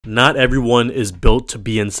Not everyone is built to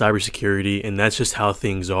be in cybersecurity, and that's just how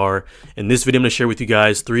things are. In this video, I'm going to share with you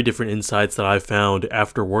guys 3 different insights that I found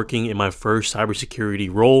after working in my first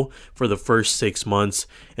cybersecurity role for the first 6 months.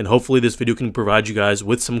 And hopefully this video can provide you guys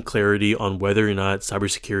with some clarity on whether or not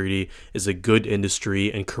cybersecurity is a good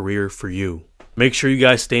industry and career for you. Make sure you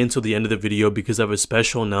guys stay until the end of the video because I have a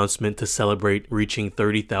special announcement to celebrate reaching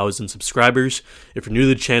 30,000 subscribers. If you're new to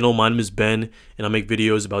the channel, my name is Ben and I make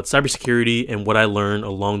videos about cybersecurity and what I learn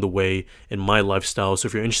along the way in my lifestyle. So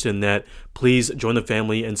if you're interested in that, please join the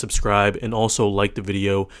family and subscribe, and also like the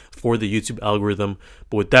video for the YouTube algorithm.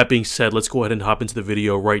 But with that being said, let's go ahead and hop into the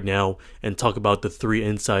video right now and talk about the 3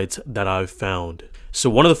 insights that I've found. So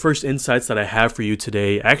one of the first insights that I have for you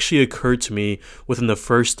today actually occurred to me within the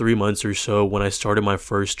first 3 months or so when I started my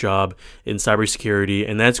first job in cybersecurity,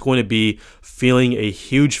 and that's going to be feeling a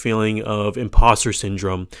huge feeling of imposter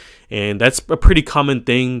syndrome. And that's a pretty common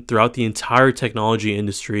thing throughout the entire technology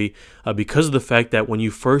industry because of the fact that when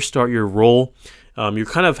you first start your role, you're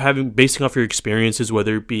kind of basing off your experiences,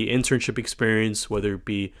 whether it be internship experience, whether it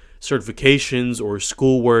be certifications or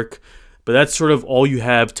schoolwork. But that's sort of all you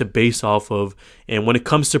have to base off of. And when it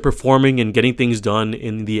comes to performing and getting things done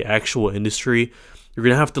in the actual industry, you're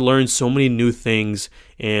going to have to learn so many new things.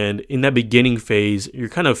 And in that beginning phase, you're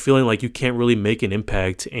kind of feeling like you can't really make an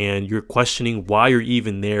impact, and you're questioning why you're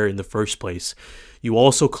even there in the first place. You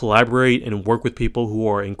also collaborate and work with people who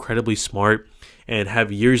are incredibly smart and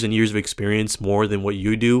have years and years of experience more than what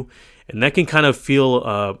you do. And that can kind of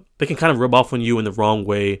rub off on you in the wrong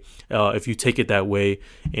way if you take it that way.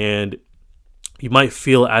 And you might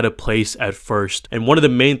feel out of place at first. And one of the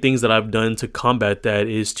main things that I've done to combat that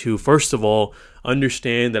is to, first of all,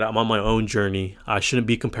 understand that I'm on my own journey. I shouldn't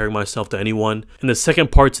be comparing myself to anyone. And the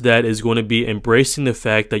second part to that is going to be embracing the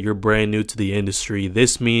fact that you're brand new to the industry.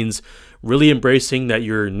 This means really embracing that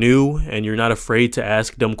you're new and you're not afraid to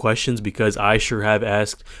ask dumb questions, because I sure have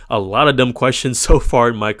asked a lot of dumb questions so far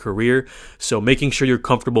in my career. So making sure you're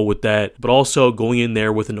comfortable with that, but also going in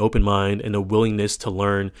there with an open mind and a willingness to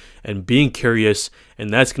learn and being curious.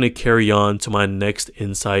 And that's going to carry on to my next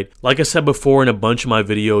insight. Like I said before in a bunch of my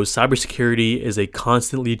videos, cybersecurity is a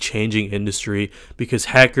constantly changing industry because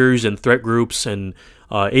hackers and threat groups and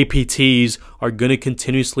APTs are going to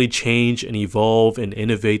continuously change and evolve and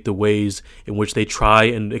innovate the ways in which they try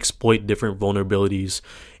and exploit different vulnerabilities.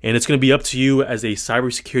 And it's going to be up to you as a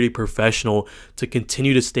cybersecurity professional to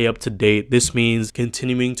continue to stay up to date. This means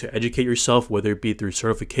continuing to educate yourself, whether it be through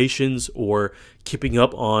certifications or keeping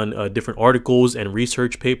up on different articles and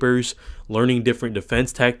research papers, learning different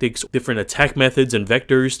defense tactics, different attack methods and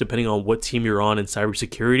vectors, depending on what team you're on in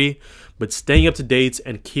cybersecurity. But staying up to date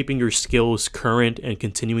and keeping your skills current and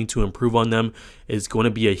continuing to improve on them is going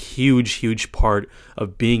to be a huge part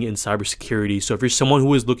of being in cybersecurity. So if you're someone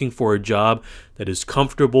who is looking for a job that is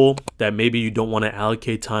comfortable, that maybe you don't want to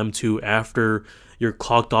allocate time to after you're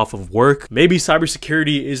clocked off of work, maybe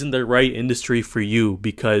cybersecurity isn't the right industry for you,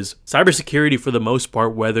 because cybersecurity, for the most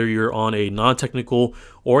part, whether you're on a non-technical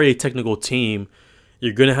or a technical team,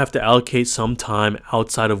 you're going to have to allocate some time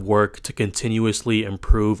outside of work to continuously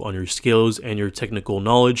improve on your skills and your technical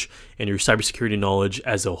knowledge and your cybersecurity knowledge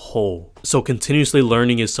as a whole. So continuously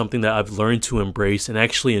learning is something that I've learned to embrace and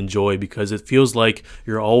actually enjoy, because it feels like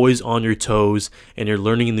you're always on your toes and you're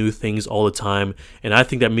learning new things all the time. And I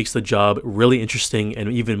think that makes the job really interesting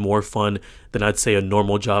and even more fun than I'd say a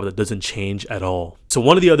normal job that doesn't change at all. So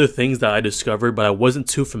one of the other things that I discovered but I wasn't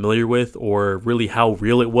too familiar with, or really how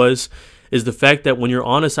real it was, is the fact that when you're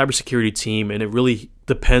on a cybersecurity team, and it really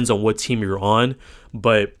depends on what team you're on,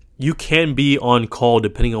 but you can be on call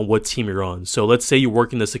depending on what team you're on. So let's say you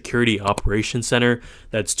work in the security operations center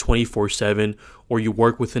that's 24/7, or you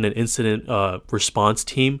work within an incident response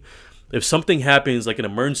team. If something happens, like an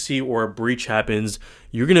emergency or a breach happens,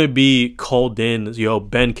 you're going to be called in, yo,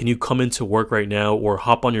 Ben, can you come into work right now, or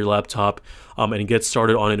hop on your laptop and get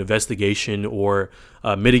started on an investigation or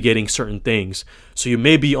mitigating certain things. So you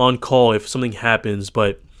may be on call if something happens,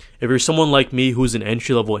 but if you're someone like me who's an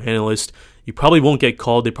entry-level analyst, you probably won't get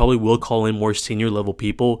called. They probably will call in more senior level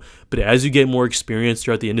people. But as you get more experience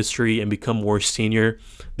throughout the industry and become more senior,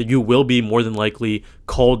 then you will be more than likely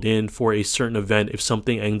called in for a certain event if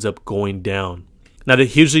something ends up going down. Now, that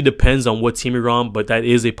hugely depends on what team you're on, but that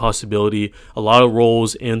is a possibility. A lot of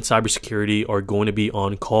roles in cybersecurity are going to be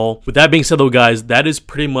on call. With that being said, though, guys, that is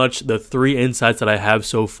pretty much the 3 insights that I have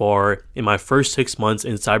so far in my first 6 months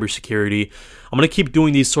in cybersecurity. I'm going to keep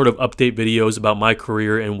doing these sort of update videos about my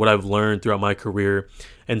career and what I've learned throughout my career,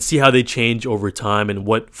 and see how they change over time and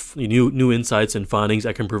what new insights and findings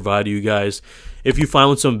I can provide to you guys. If you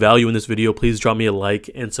found some value in this video, please drop me a like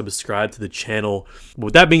and subscribe to the channel. But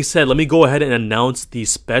with that being said, let me go ahead and announce the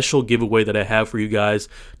special giveaway that I have for you guys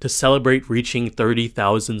to celebrate reaching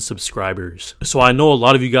 30,000 subscribers. So I know a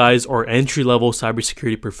lot of you guys are entry-level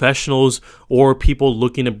cybersecurity professionals or people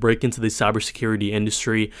looking to break into the cybersecurity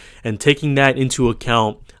industry, and taking that into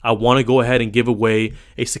account, I want to go ahead and give away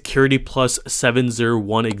a Security Plus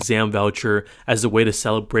 701 exam voucher as a way to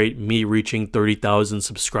celebrate me reaching 30,000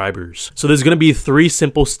 subscribers. So there's going to be 3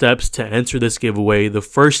 simple steps to enter this giveaway. The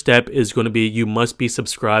first step is going to be you must be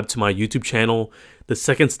subscribed to my YouTube channel. The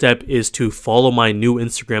second step is to follow my new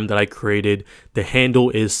Instagram that I created. The handle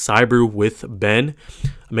is CyberWithBen.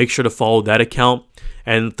 Make sure to follow that account.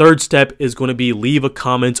 And third step is going to be leave a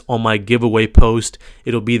comment on my giveaway post.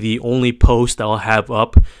 It'll be the only post that I'll have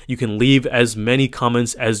up. You can leave as many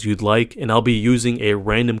comments as you'd like, and I'll be using a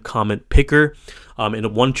random comment picker.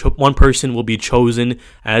 And one person will be chosen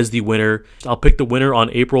as the winner. I'll pick the winner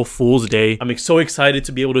on April Fool's Day. I'm so excited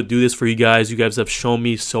to be able to do this for you guys. You guys have shown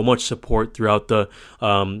me so much support throughout the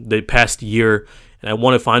past year, and I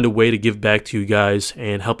want to find a way to give back to you guys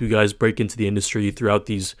and help you guys break into the industry throughout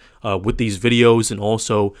these with these videos, and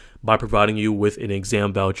also by providing you with an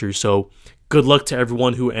exam voucher. So good luck to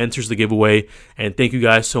everyone who enters the giveaway, and thank you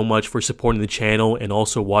guys so much for supporting the channel and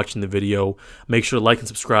also watching the video. Make sure to like and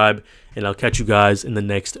subscribe, and I'll catch you guys in the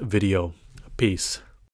next video. Peace.